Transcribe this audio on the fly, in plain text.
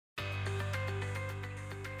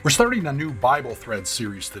We're starting a new Bible Thread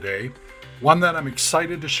series today, one that I'm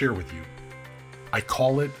excited to share with you. I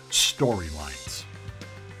call it Storylines.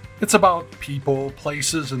 It's about people,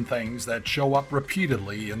 places, and things that show up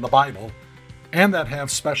repeatedly in the Bible and that have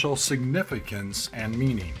special significance and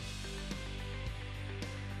meaning.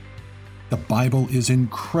 The Bible is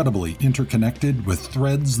incredibly interconnected with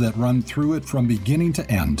threads that run through it from beginning to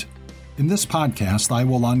end. In this podcast, I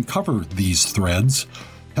will uncover these threads,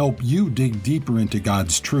 help you dig deeper into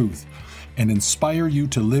God's truth, and inspire you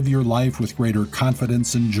to live your life with greater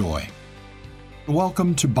confidence and joy.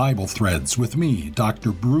 Welcome to Bible Threads with me,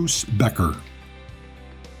 Dr. Bruce Becker.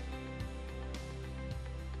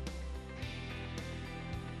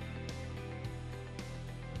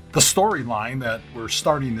 The storyline that we're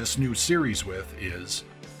starting this new series with is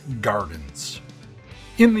gardens.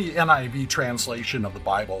 In the NIV translation of the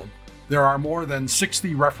Bible, there are more than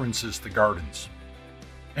 60 references to gardens.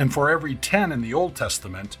 And for every 10 in the Old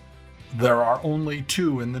Testament, there are only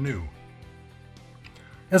 2 in the New.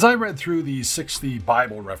 As I read through these 60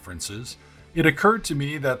 Bible references, it occurred to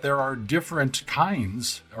me that there are different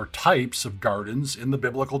kinds or types of gardens in the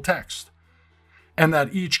biblical text, and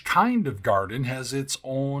that each kind of garden has its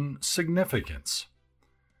own significance.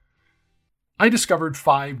 I discovered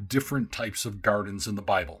 5 different types of gardens in the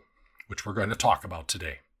Bible, which we're going to talk about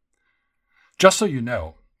today. Just so you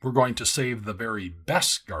know, we're going to save the very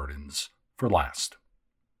best gardens for last.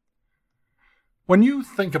 When you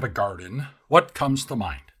think of a garden, what comes to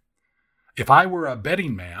mind? If I were a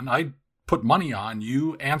betting man, I'd put money on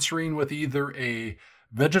you answering with either a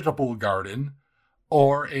vegetable garden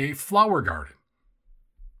or a flower garden.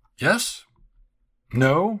 Yes?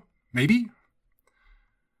 No? Maybe?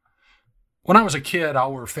 When I was a kid,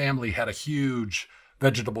 our family had a huge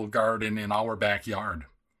vegetable garden in our backyard.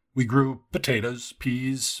 We grew potatoes,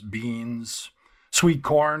 peas, beans, sweet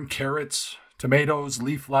corn, carrots, tomatoes,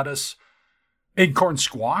 leaf lettuce, acorn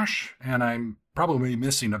squash, and I'm probably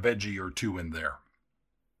missing a veggie or 2 in there.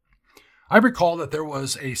 I recall that there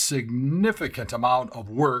was a significant amount of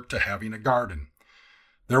work to having a garden.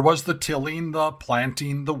 There was the tilling, the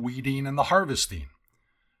planting, the weeding, and the harvesting.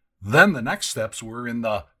 Then the next steps were in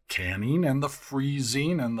the canning and the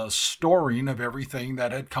freezing and the storing of everything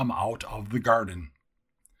that had come out of the garden.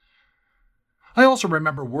 I also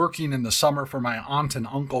remember working in the summer for my aunt and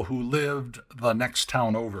uncle who lived the next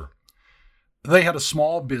town over. They had a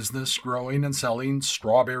small business growing and selling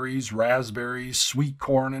strawberries, raspberries, sweet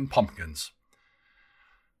corn, and pumpkins.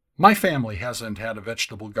 My family hasn't had a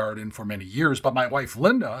vegetable garden for many years, but my wife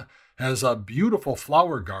Linda has a beautiful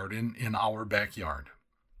flower garden in our backyard.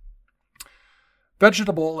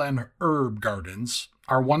 Vegetable and herb gardens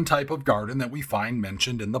are one type of garden that we find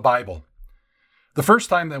mentioned in the Bible. The first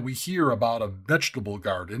time that we hear about a vegetable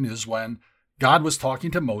garden is when God was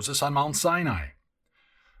talking to Moses on Mount Sinai.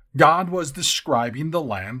 God was describing the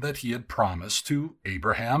land that he had promised to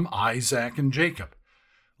Abraham, Isaac, and Jacob,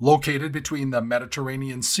 located between the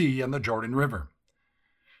Mediterranean Sea and the Jordan River,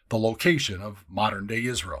 the location of modern-day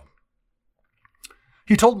Israel.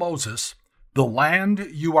 He told Moses, "The land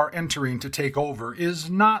you are entering to take over is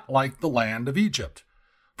not like the land of Egypt,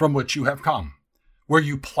 from which you have come, where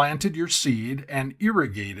you planted your seed and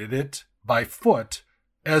irrigated it by foot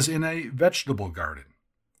as in a vegetable garden."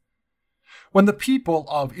 When the people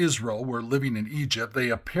of Israel were living in Egypt, they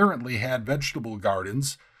apparently had vegetable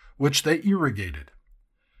gardens which they irrigated.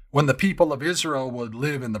 When the people of Israel would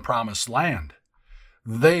live in the promised land,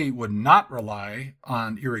 they would not rely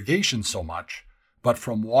on irrigation so much, but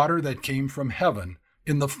from water that came from heaven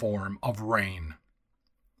in the form of rain.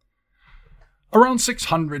 Around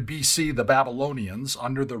 600 BC, the Babylonians,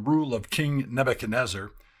 under the rule of King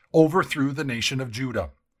Nebuchadnezzar, overthrew the nation of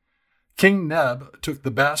Judah. King Neb took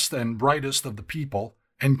the best and brightest of the people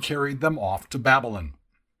and carried them off to Babylon.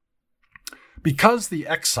 Because the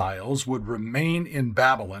exiles would remain in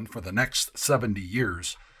Babylon for the next 70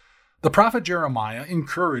 years, the prophet Jeremiah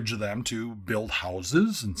encouraged them to build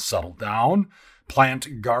houses and settle down,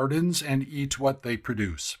 plant gardens, and eat what they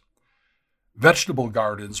produce. Vegetable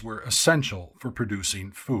gardens were essential for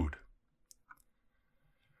producing food.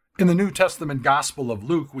 In the New Testament Gospel of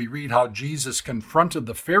Luke, we read how Jesus confronted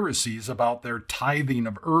the Pharisees about their tithing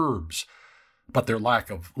of herbs, but their lack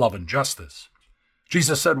of love and justice.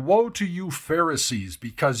 Jesus said, "Woe to you, Pharisees,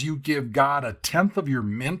 because you give God 1/10 of your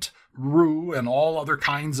mint, rue, and all other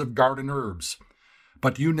kinds of garden herbs,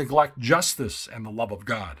 but you neglect justice and the love of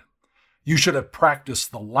God. You should have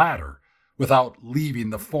practiced the latter without leaving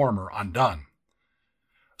the former undone."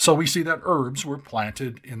 So we see that herbs were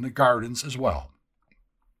planted in the gardens as well.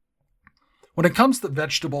 When it comes to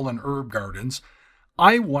vegetable and herb gardens,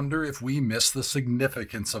 I wonder if we miss the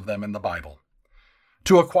significance of them in the Bible.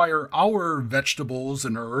 To acquire our vegetables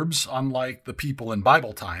and herbs, unlike the people in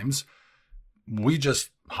Bible times, we just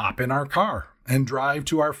hop in our car and drive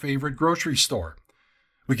to our favorite grocery store.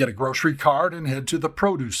 We get a grocery cart and head to the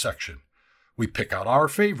produce section. We pick out our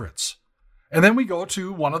favorites. And then we go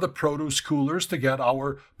to one of the produce coolers to get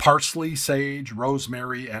our parsley, sage,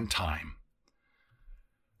 rosemary, and thyme.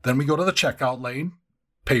 Then we go to the checkout lane,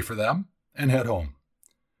 pay for them, and head home.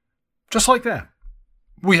 Just like that.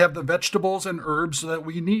 We have the vegetables and herbs that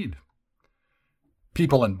we need.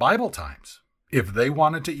 People in Bible times, if they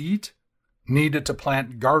wanted to eat, needed to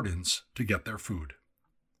plant gardens to get their food.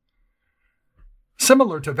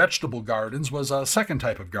 Similar to vegetable gardens was a second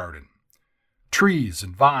type of garden. Trees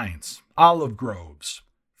and vines, olive groves,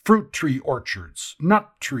 fruit tree orchards,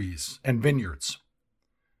 nut trees, and vineyards.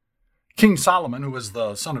 King Solomon, who was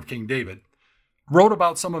the son of King David, wrote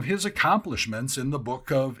about some of his accomplishments in the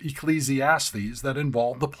book of Ecclesiastes that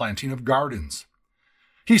involved the planting of gardens.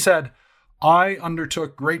 He said, "I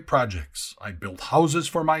undertook great projects. I built houses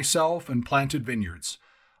for myself and planted vineyards.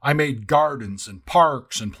 I made gardens and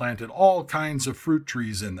parks and planted all kinds of fruit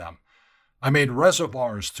trees in them. I made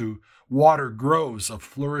reservoirs to water groves of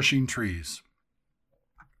flourishing trees."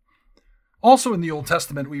 Also in the Old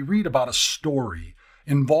Testament, we read about a story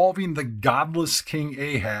involving the godless King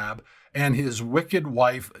Ahab and his wicked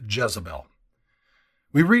wife Jezebel.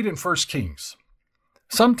 We read in 1 Kings,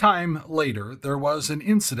 "Sometime later there was an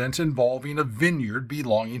incident involving a vineyard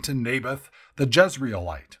belonging to Naboth the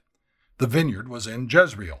Jezreelite. The vineyard was in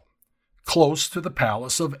Jezreel, close to the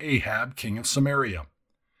palace of Ahab, king of Samaria.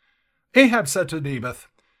 Ahab said to Naboth,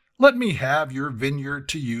 'Let me have your vineyard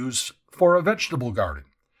to use for a vegetable garden,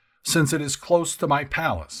 since it is close to my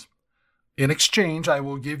palace. In exchange, I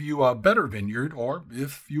will give you a better vineyard, or,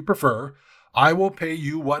 if you prefer, I will pay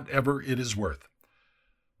you whatever it is worth.'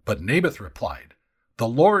 But Naboth replied, 'The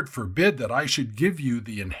Lord forbid that I should give you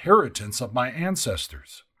the inheritance of my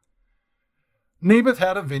ancestors.' Naboth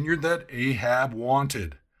had a vineyard that Ahab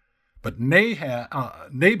wanted, but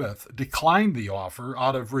Naboth declined the offer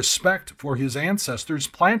out of respect for his ancestors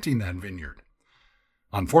planting that vineyard.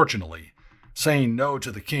 Unfortunately, saying no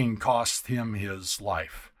to the king cost him his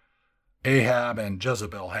life. Ahab and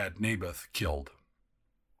Jezebel had Naboth killed.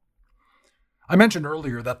 I mentioned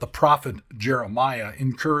earlier that the prophet Jeremiah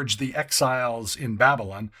encouraged the exiles in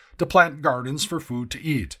Babylon to plant gardens for food to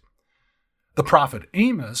eat. The prophet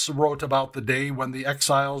Amos wrote about the day when the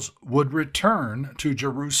exiles would return to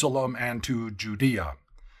Jerusalem and to Judea.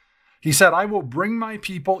 He said, "I will bring my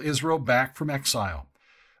people Israel back from exile.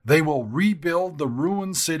 They will rebuild the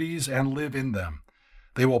ruined cities and live in them.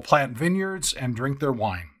 They will plant vineyards and drink their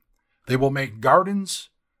wine. They will make gardens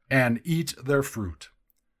and eat their fruit."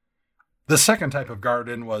 The second type of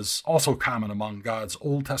garden was also common among God's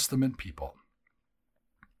Old Testament people.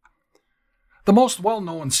 The most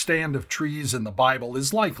well-known stand of trees in the Bible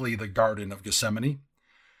is likely the Garden of Gethsemane.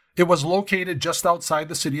 It was located just outside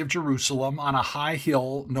the city of Jerusalem on a high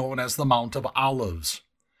hill known as the Mount of Olives.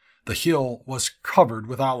 The hill was covered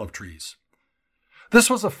with olive trees. This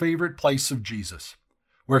was a favorite place of Jesus,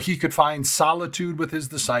 where he could find solitude with his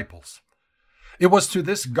disciples. It was to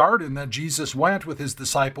this garden that Jesus went with his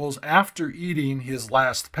disciples after eating his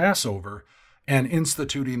last Passover and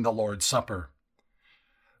instituting the Lord's Supper.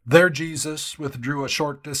 There Jesus withdrew a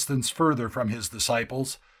short distance further from his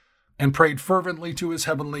disciples and prayed fervently to his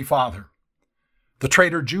heavenly Father. The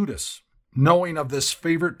traitor Judas, knowing of this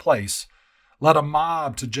favorite place, led a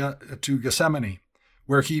mob to Gethsemane,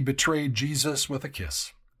 where he betrayed Jesus with a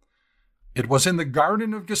kiss. It was in the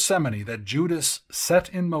Garden of Gethsemane that Judas set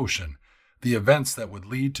in motion the events that would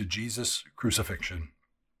lead to Jesus' crucifixion.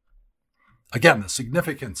 Again, the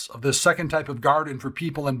significance of this second type of garden for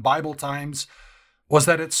people in Bible times was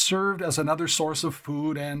that it served as another source of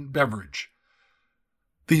food and beverage.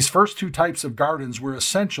 These first two types of gardens were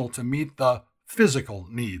essential to meet the physical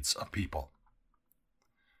needs of people.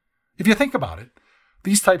 If you think about it,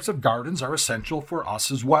 these types of gardens are essential for us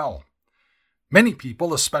as well. Many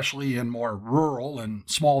people, especially in more rural and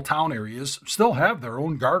small town areas, still have their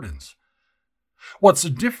own gardens. What's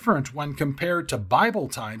different when compared to Bible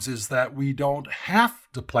times is that we don't have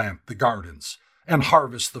to plant the gardens and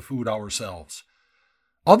harvest the food ourselves.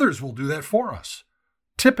 Others will do that for us,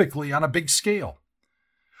 typically on a big scale.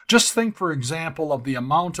 Just think, for example, of the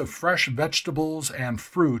amount of fresh vegetables and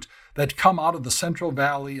fruit that come out of the Central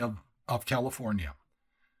Valley of California.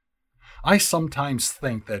 I sometimes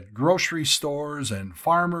think that grocery stores and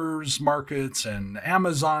farmers markets and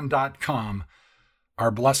Amazon.com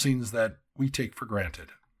are blessings that we take for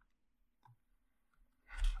granted.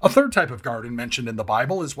 A third type of garden mentioned in the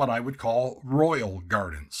Bible is what I would call royal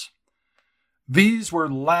gardens. These were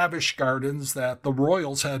lavish gardens that the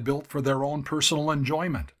royals had built for their own personal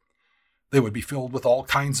enjoyment. They would be filled with all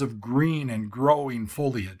kinds of green and growing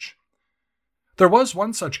foliage. There was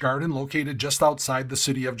one such garden located just outside the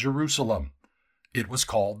city of Jerusalem. It was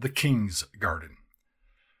called the King's Garden.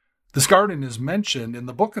 This garden is mentioned in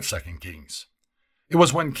the book of 2 Kings. It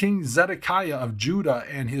was when King Zedekiah of Judah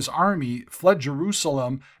and his army fled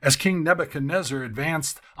Jerusalem as King Nebuchadnezzar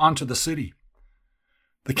advanced onto the city.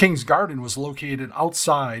 The King's Garden was located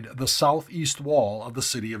outside the southeast wall of the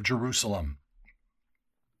city of Jerusalem.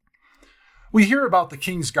 We hear about the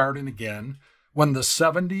King's Garden again when the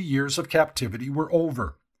 70 years of captivity were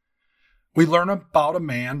over. We learn about a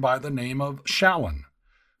man by the name of Shallun,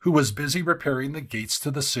 who was busy repairing the gates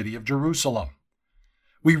to the city of Jerusalem.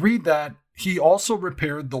 We read that he also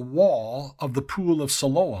repaired the wall of the pool of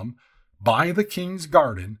Siloam by the King's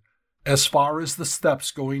Garden as far as the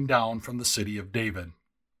steps going down from the city of David.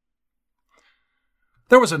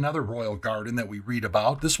 There was another royal garden that we read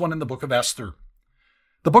about, this one in the book of Esther.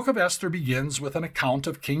 The book of Esther begins with an account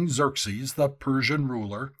of King Xerxes, the Persian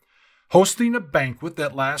ruler, hosting a banquet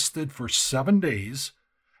that lasted for 7 days,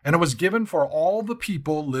 and it was given for all the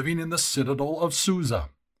people living in the citadel of Susa.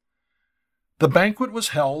 The banquet was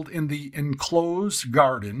held in the enclosed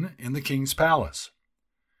garden in the king's palace.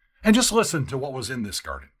 And just listen to what was in this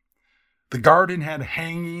garden. The garden had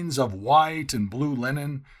hangings of white and blue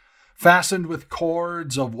linen, fastened with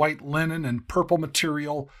cords of white linen and purple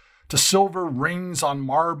material to silver rings on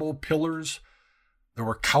marble pillars. There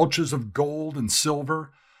were couches of gold and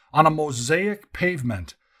silver on a mosaic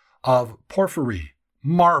pavement of porphyry,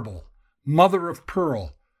 marble, mother of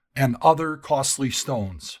pearl, and other costly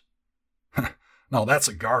stones. Now that's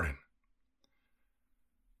a garden.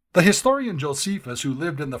 The historian Josephus, who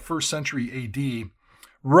lived in the 1st century A.D.,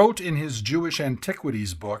 wrote in his Jewish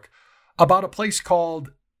Antiquities book about a place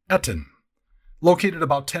called Eton, located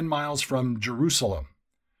about 10 miles from Jerusalem.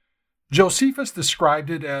 Josephus described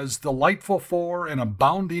it as delightful for and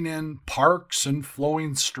abounding in parks and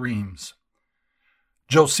flowing streams.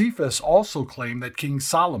 Josephus also claimed that King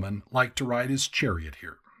Solomon liked to ride his chariot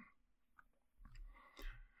here.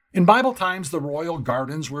 In Bible times, the royal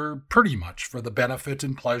gardens were pretty much for the benefit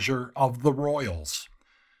and pleasure of the royals.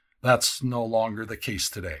 That's no longer the case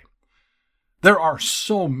today. There are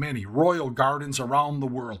so many royal gardens around the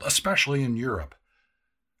world, especially in Europe.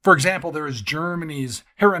 For example, there is Germany's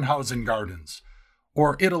Herrenhausen Gardens,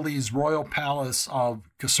 or Italy's Royal Palace of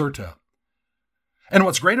Caserta. And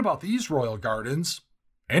what's great about these royal gardens,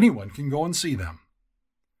 anyone can go and see them.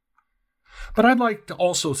 But I'd like to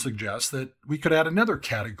also suggest that we could add another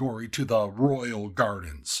category to the royal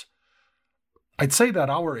gardens. I'd say that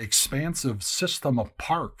our expansive system of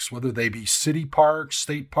parks, whether they be city parks,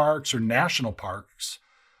 state parks, or national parks,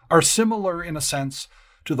 are similar in a sense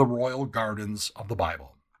to the royal gardens of the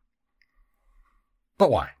Bible. But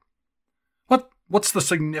why? What's the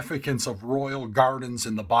significance of royal gardens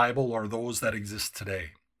in the Bible or those that exist today?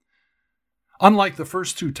 Unlike the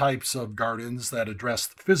first two types of gardens that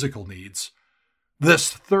addressed physical needs,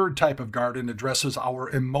 this third type of garden addresses our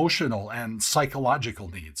emotional and psychological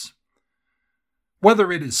needs.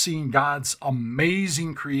 Whether it is seeing God's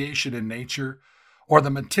amazing creation in nature or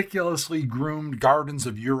the meticulously groomed gardens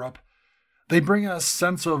of Europe, they bring a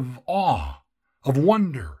sense of awe, of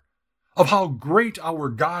wonder, of how great our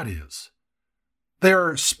God is. They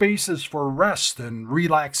are spaces for rest and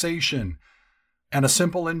relaxation and a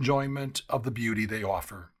simple enjoyment of the beauty they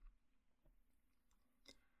offer.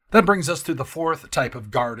 That brings us to the fourth type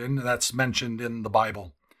of garden that's mentioned in the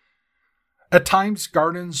Bible. At times,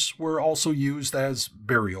 gardens were also used as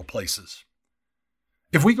burial places.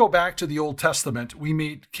 If we go back to the Old Testament, we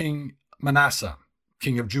meet King Manasseh,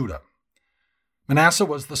 king of Judah. Manasseh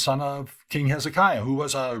was the son of King Hezekiah, who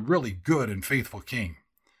was a really good and faithful king.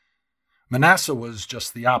 Manasseh was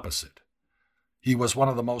just the opposite. He was one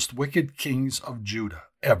of the most wicked kings of Judah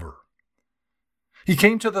ever. He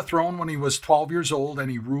came to the throne when he was 12 years old, and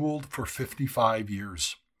he ruled for 55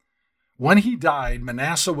 years. When he died,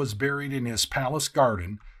 Manasseh was buried in his palace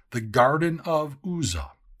garden, the Garden of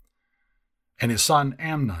Uzzah, and his son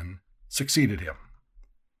Amnon succeeded him.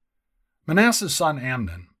 Manasseh's son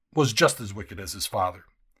Amnon was just as wicked as his father.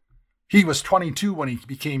 He was 22 when he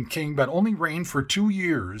became king, but only reigned for 2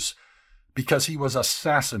 years because he was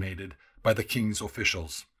assassinated by the king's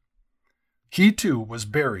officials. He too was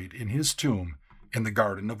buried in his tomb in the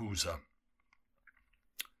Garden of Uzzah.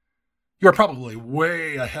 You're probably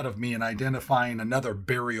way ahead of me in identifying another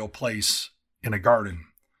burial place in a garden,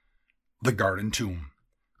 the Garden Tomb,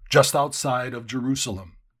 just outside of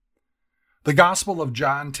Jerusalem. The Gospel of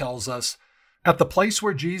John tells us At the place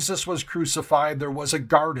where Jesus was crucified, there was a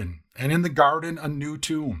garden, and in the garden a new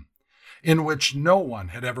tomb, in which no one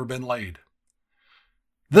had ever been laid.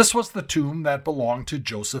 This was the tomb that belonged to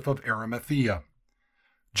Joseph of Arimathea.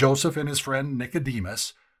 Joseph and his friend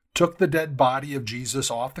Nicodemus took the dead body of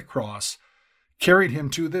Jesus off the cross, carried him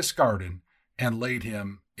to this garden, and laid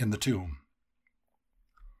him in the tomb.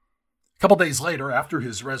 A couple days later, after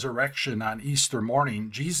his resurrection on Easter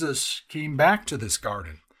morning, Jesus came back to this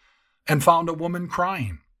garden and found a woman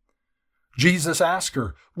crying. Jesus asked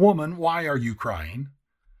her, "Woman, why are you crying?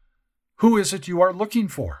 Who is it you are looking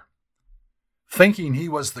for?" Thinking he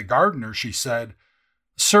was the gardener, she said,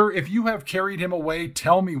 "Sir, if you have carried him away,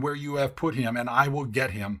 tell me where you have put him, and I will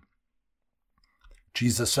get him."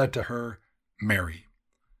 Jesus said to her, "Mary."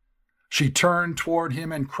 She turned toward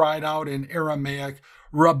him and cried out in Aramaic,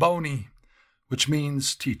 "Rabboni," which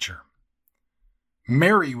means teacher.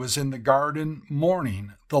 Mary was in the garden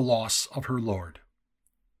mourning the loss of her Lord.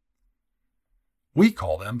 We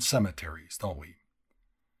call them cemeteries, don't we?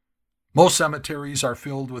 Most cemeteries are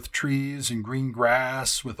filled with trees and green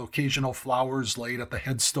grass, with occasional flowers laid at the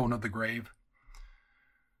headstone of the grave.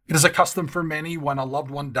 It is a custom for many, when a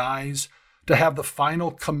loved one dies, to have the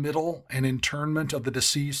final committal and internment of the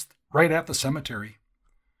deceased right at the cemetery.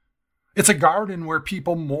 It's a garden where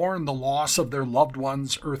people mourn the loss of their loved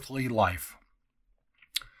one's earthly life.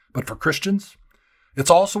 But for Christians, it's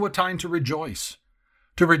also a time to rejoice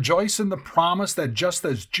in the promise that just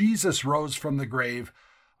as Jesus rose from the grave,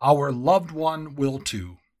 our loved one will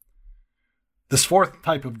too. This fourth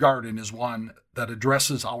type of garden is one that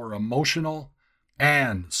addresses our emotional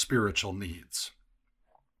and spiritual needs.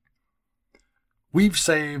 We've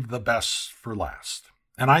saved the best for last,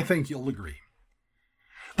 and I think you'll agree.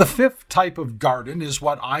 The fifth type of garden is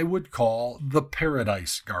what I would call the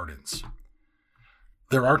paradise gardens.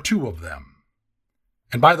 There are two of them.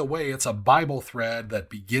 And by the way, it's a Bible thread that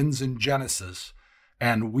begins in Genesis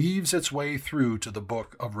and weaves its way through to the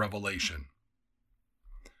book of Revelation.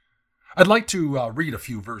 I'd like to read a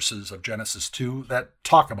few verses of Genesis 2 that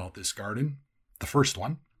talk about this garden. The first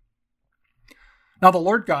one. Now the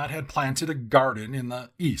Lord God had planted a garden in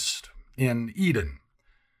the east, in Eden,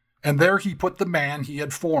 and there he put the man he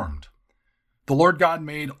had formed. The Lord God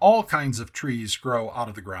made all kinds of trees grow out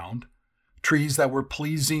of the ground, trees that were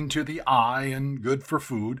pleasing to the eye and good for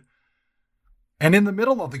food. And in the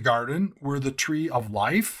middle of the garden were the tree of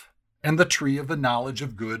life and the tree of the knowledge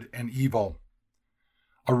of good and evil.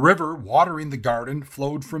 A river watering the garden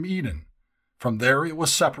flowed from Eden. From there it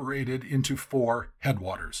was separated into 4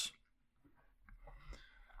 headwaters.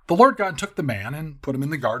 The Lord God took the man and put him in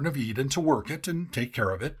the Garden of Eden to work it and take care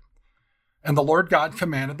of it. And the Lord God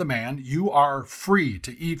commanded the man, "You are free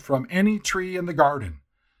to eat from any tree in the garden,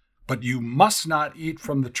 but you must not eat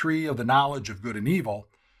from the tree of the knowledge of good and evil,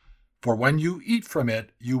 for when you eat from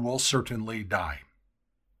it, you will certainly die."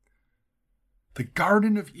 The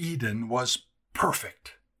Garden of Eden was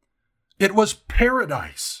perfect. It was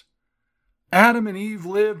paradise. Adam and Eve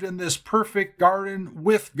lived in this perfect garden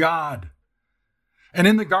with God. And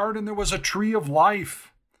in the garden there was a tree of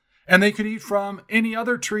life, and they could eat from any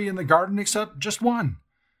other tree in the garden except just one.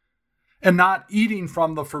 And not eating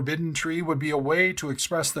from the forbidden tree would be a way to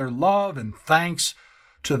express their love and thanks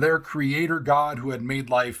to their Creator God who had made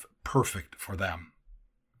life perfect for them.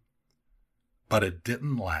 But it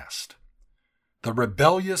didn't last. The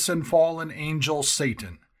rebellious and fallen angel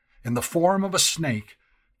Satan, in the form of a snake,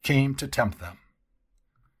 came to tempt them.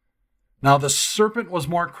 Now the serpent was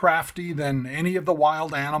more crafty than any of the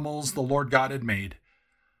wild animals the Lord God had made.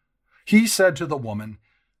 He said to the woman,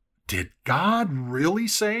 "Did God really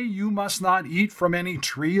say you must not eat from any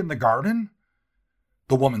tree in the garden?"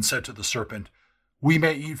 The woman said to the serpent, "We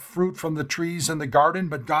may eat fruit from the trees in the garden,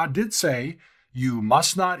 but God did say, 'You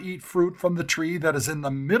must not eat fruit from the tree that is in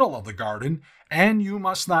the middle of the garden, and you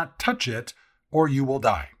must not touch it, or you will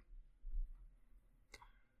die.'"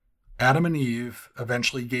 Adam and Eve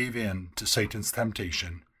eventually gave in to Satan's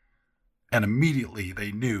temptation, and immediately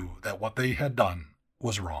they knew that what they had done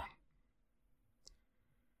was wrong.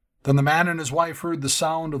 Then the man and his wife heard the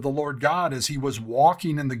sound of the Lord God as he was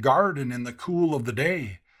walking in the garden in the cool of the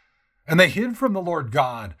day, and they hid from the Lord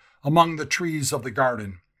God among the trees of the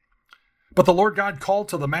garden. But the Lord God called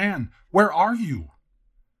to the man, "Where are you?"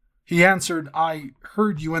 He answered, "I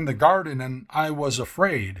heard you in the garden, and I was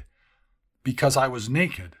afraid, because I was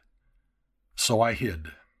naked, so I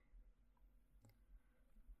hid."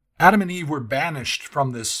 Adam and Eve were banished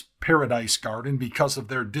from this paradise garden because of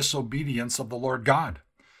their disobedience of the Lord God,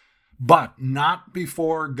 but not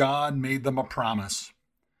before God made them a promise.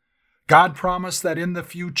 God promised that in the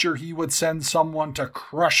future he would send someone to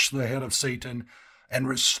crush the head of Satan and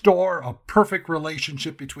restore a perfect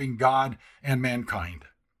relationship between God and mankind.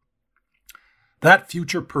 That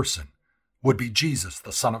future person would be Jesus,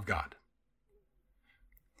 the Son of God.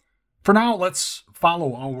 For now, let's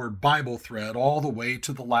follow our Bible thread all the way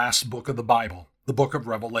to the last book of the Bible, the book of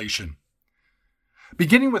Revelation.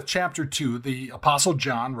 Beginning with chapter 2, the Apostle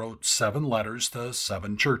John wrote 7 letters to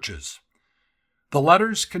 7 churches. The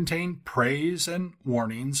letters contain praise and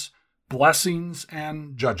warnings, blessings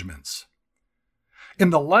and judgments. In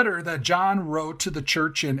the letter that John wrote to the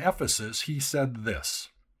church in Ephesus, he said this: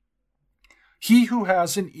 "He who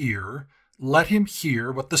has an ear, let him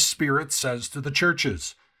hear what the Spirit says to the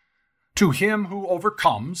churches. To him who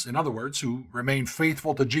overcomes," in other words, who remain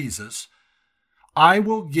faithful to Jesus, "I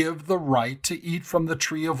will give the right to eat from the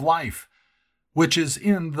tree of life, which is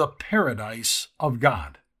in the paradise of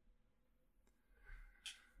God."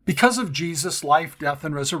 Because of Jesus' life, death,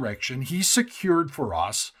 and resurrection, he secured for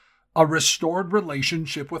us a restored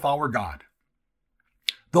relationship with our God.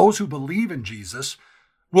 Those who believe in Jesus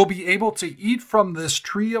will be able to eat from this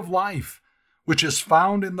tree of life, which is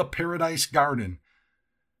found in the paradise garden,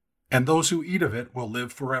 and those who eat of it will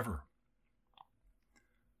live forever.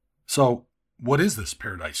 So, what is this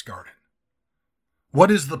paradise garden? What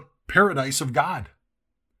is the paradise of God?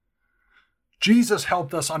 Jesus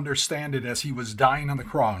helped us understand it as he was dying on the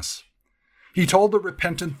cross. He told the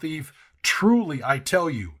repentant thief, "Truly I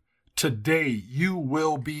tell you, today you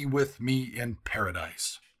will be with me in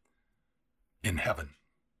paradise," in heaven.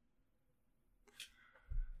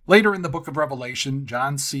 Later in the book of Revelation,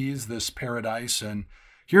 John sees this paradise and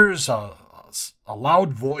hears a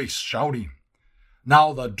loud voice shouting,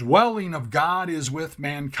 "Now the dwelling of God is with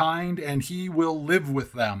mankind, and he will live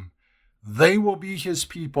with them. They will be his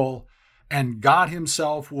people, and God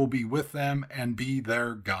himself will be with them and be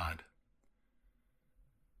their God."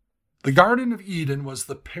 The Garden of Eden was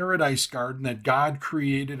the paradise garden that God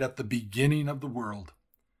created at the beginning of the world.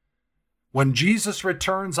 When Jesus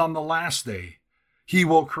returns on the last day, he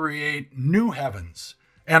will create new heavens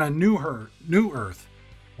and a new earth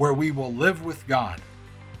where we will live with God,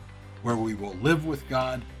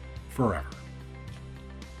 forever.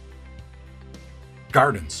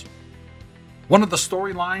 Gardens. One of the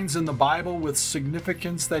storylines in the Bible with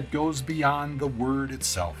significance that goes beyond the word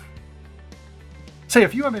itself. Say,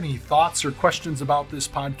 if you have any thoughts or questions about this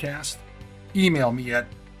podcast, email me at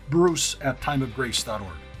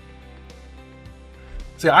bruce@timeofgrace.org.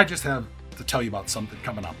 Say, I just have to tell you about something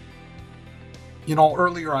coming up. You know,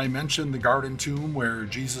 earlier I mentioned the garden tomb where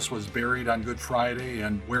Jesus was buried on Good Friday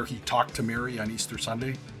and where he talked to Mary on Easter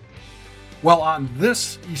Sunday. Well, on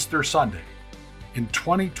this Easter Sunday in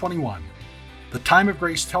 2021, the Time of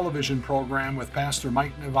Grace television program with Pastor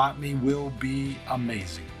Mike Novotny will be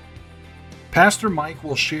amazing. Pastor Mike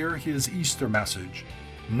will share his Easter message,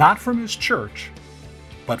 not from his church,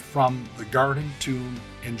 but from the garden tomb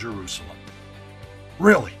in Jerusalem.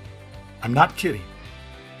 Really, I'm not kidding.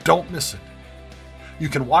 Don't miss it. You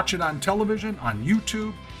can watch it on television, on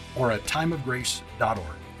YouTube, or at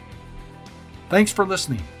timeofgrace.org. Thanks for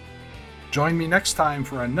listening. Join me next time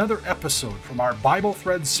for another episode from our Bible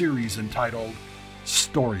Thread series entitled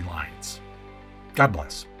Storylines. God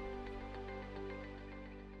bless.